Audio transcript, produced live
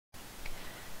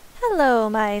Hello,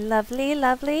 my lovely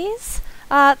lovelies.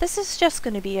 This is just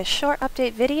going to be a short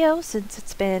update video since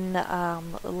it's been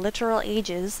literal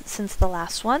ages since the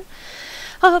last one.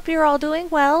 I hope you're all doing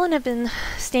well and have been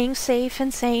staying safe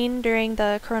and sane during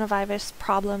the coronavirus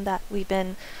problem that we've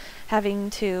been having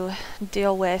to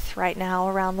deal with right now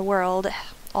around the world,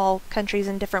 all countries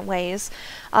in different ways.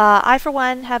 I, for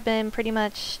one, have been pretty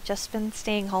much just been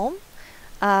staying home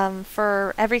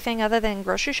for everything other than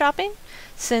grocery shopping,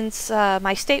 since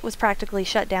my state was practically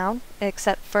shut down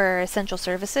except for essential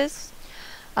services.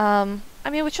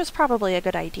 Which was probably a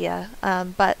good idea,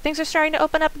 but things are starting to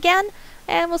open up again,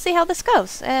 and we'll see how this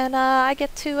goes. And I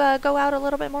get to go out a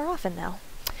little bit more often now.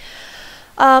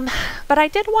 But I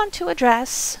did want to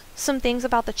address some things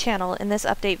about the channel in this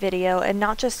update video, and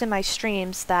not just in my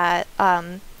streams that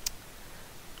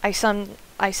I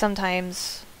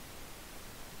sometimes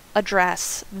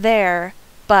address there,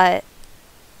 but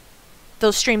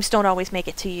those streams don't always make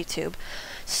it to YouTube.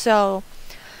 So,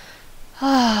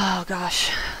 oh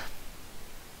gosh.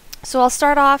 So I'll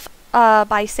start off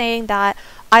by saying that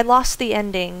I lost the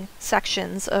ending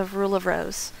sections of Rule of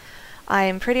Rose.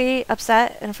 I'm pretty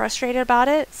upset and frustrated about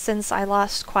it since I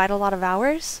lost quite a lot of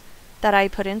hours that I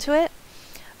put into it.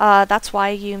 That's why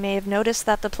you may have noticed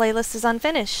that the playlist is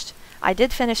unfinished. I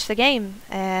did finish the game,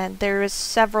 and there is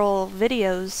several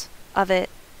videos of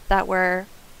it that were,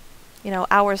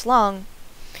 hours long.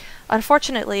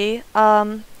 Unfortunately,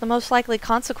 the most likely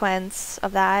consequence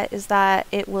of that is that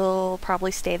it will probably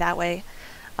stay that way.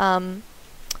 I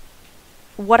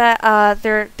would have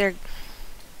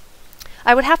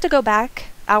to go back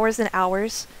hours and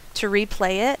hours to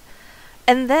replay it,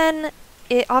 and then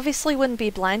it obviously wouldn't be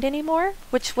blind anymore,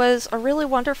 which was a really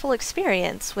wonderful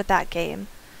experience with that game,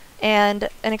 and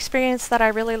an experience that I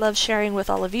really love sharing with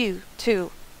all of you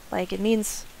too. Like, it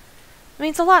means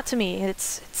a lot to me.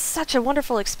 It's such a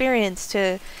wonderful experience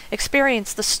to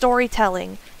experience the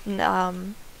storytelling,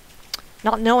 not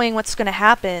knowing what's going to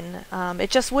happen. It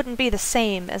just wouldn't be the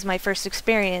same as my first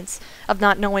experience of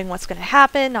not knowing what's going to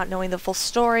happen, not knowing the full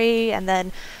story, and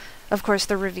then, of course,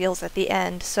 the reveals at the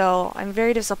end. So I'm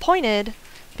very disappointed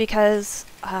because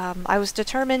I was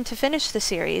determined to finish the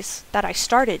series that I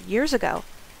started years ago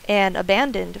and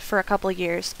abandoned for a couple of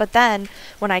years. But then,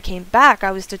 when I came back, I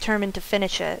was determined to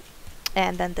finish it,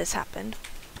 and then this happened.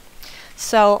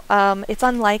 So, it's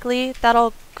unlikely that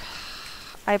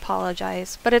I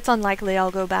apologize, but it's unlikely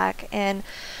I'll go back and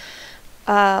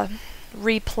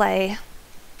replay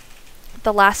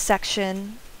the last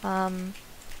section.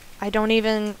 I don't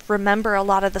even remember a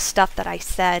lot of the stuff that I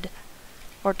said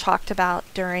or talked about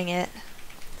during it.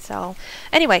 So,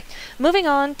 anyway, moving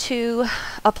on to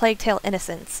A Plague Tale: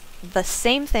 Innocence. The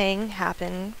same thing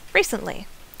happened recently.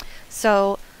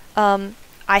 So,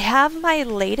 I have my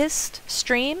latest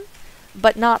stream,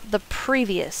 but not the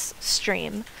previous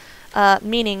stream,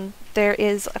 meaning there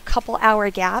is a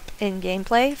couple-hour gap in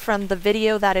gameplay from the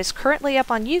video that is currently up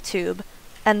on YouTube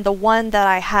and the one that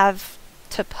I have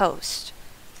to post.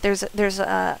 There's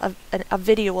a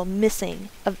video missing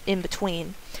in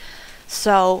between.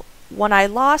 So when I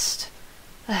lost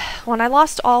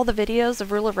all the videos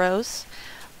of Rule of Rose,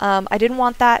 I didn't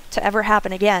want that to ever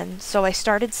happen again, so I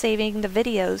started saving the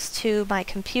videos to my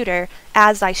computer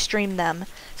as I stream them,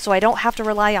 so I don't have to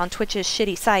rely on Twitch's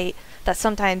shitty site that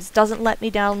sometimes doesn't let me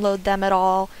download them at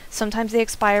all, sometimes they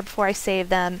expire before I save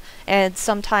them, and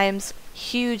sometimes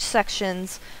huge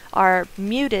sections are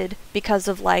muted because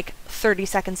of like 30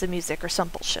 seconds of music or some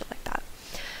bullshit like that.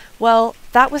 Well,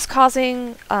 that was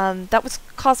causing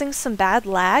some bad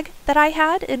lag that I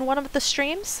had in one of the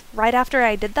streams right after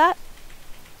I did that.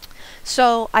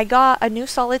 So I got a new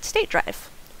solid state drive,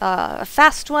 a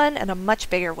fast one and a much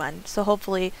bigger one, so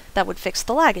hopefully that would fix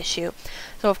the lag issue.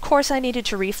 So of course I needed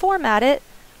to reformat it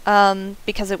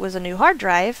because it was a new hard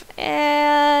drive,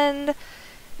 and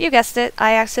you guessed it,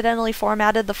 I accidentally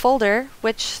formatted the folder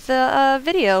which the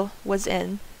video was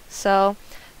in. So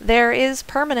there is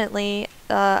permanently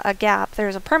a gap.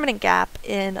 There's a permanent gap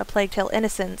in A Plague Tale: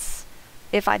 Innocence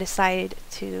if I decide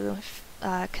to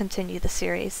continue the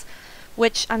series,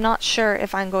 which I'm not sure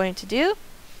if I'm going to do.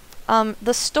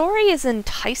 The story is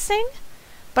enticing,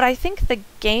 but I think the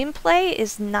gameplay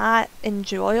is not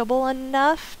enjoyable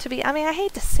enough to be... I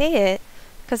hate to say it,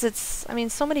 because it's...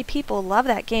 so many people love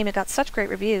that game. It got such great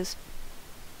reviews.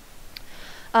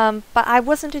 But I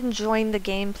wasn't enjoying the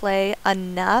gameplay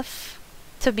enough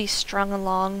to be strung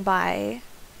along by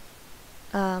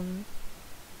the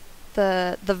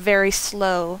very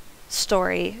slow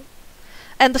story.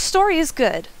 And the story is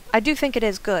good. I do think it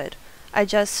is good. I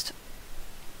just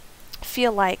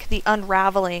feel like the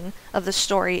unraveling of the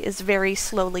story is very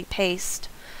slowly paced,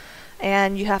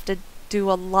 and you have to do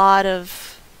a lot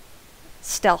of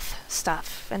stealth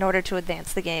stuff in order to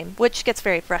advance the game, which gets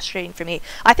very frustrating for me.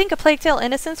 I think A Plague Tale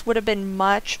Innocence would have been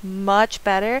much, much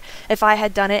better if I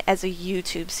had done it as a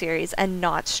YouTube series and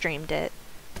not streamed it.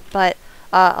 But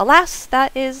alas,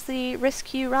 that is the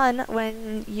risk you run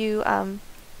when you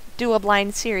do a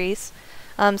blind series.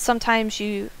 Sometimes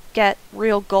you get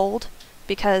real gold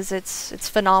because it's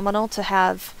phenomenal to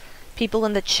have people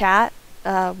in the chat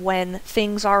when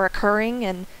things are occurring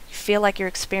and you feel like you're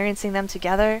experiencing them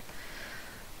together.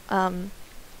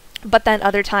 But then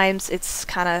other times it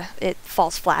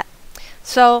falls flat.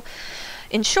 So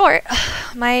in short,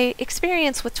 my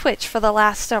experience with Twitch for the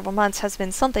last several months has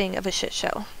been something of a shit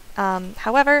show.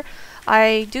 However,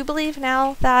 I do believe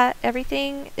now that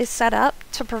everything is set up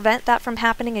to prevent that from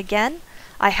happening again.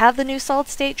 I have the new solid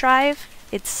state drive.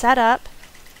 It's set up.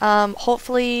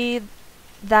 Hopefully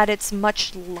that it's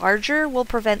much larger will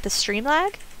prevent the stream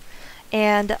lag.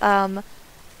 And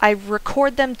I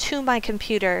record them to my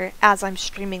computer as I'm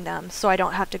streaming them, so I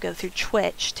don't have to go through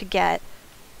Twitch to get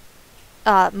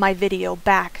my video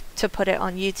back to put it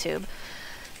on YouTube.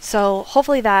 So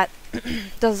hopefully that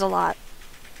does a lot.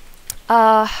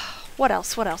 What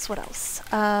else?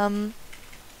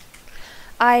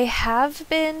 I have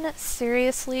been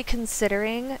seriously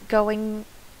considering going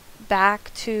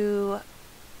back to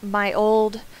my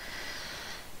old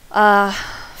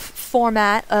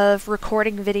format of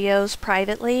recording videos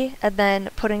privately and then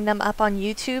putting them up on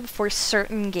YouTube for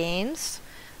certain games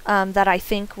that I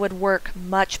think would work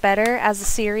much better as a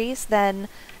series than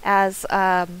as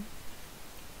a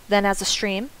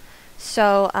stream.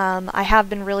 So I have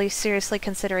been really seriously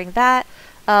considering that,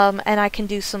 and I can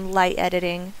do some light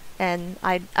editing, and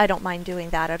I don't mind doing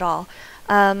that at all.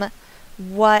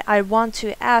 What I want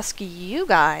to ask you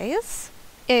guys,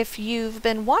 if you've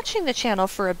been watching the channel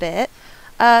for a bit,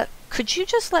 could you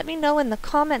just let me know in the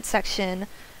comment section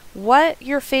what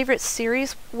your favorite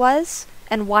series was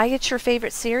and why it's your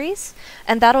favorite series?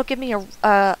 And that'll give me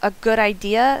a good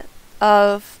idea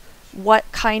of what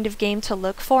kind of game to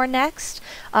look for next.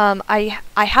 I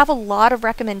have a lot of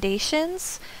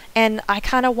recommendations, and I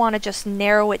kind of want to just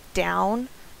narrow it down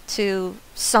to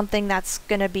something that's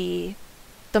going to be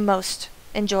the most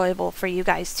enjoyable for you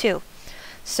guys too.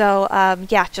 So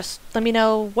yeah, just let me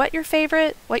know what your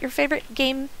favorite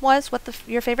game was, what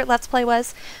your favorite Let's Play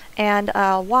was, and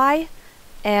why.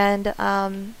 And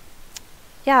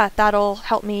yeah, that'll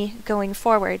help me going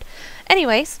forward.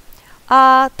 Anyways,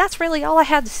 that's really all I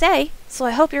had to say. So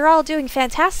I hope you're all doing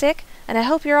fantastic, and I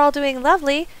hope you're all doing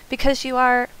lovely, because you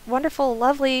are wonderful,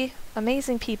 lovely,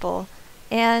 amazing people.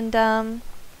 And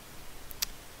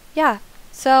yeah,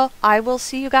 so I will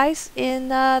see you guys in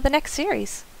the next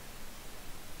series.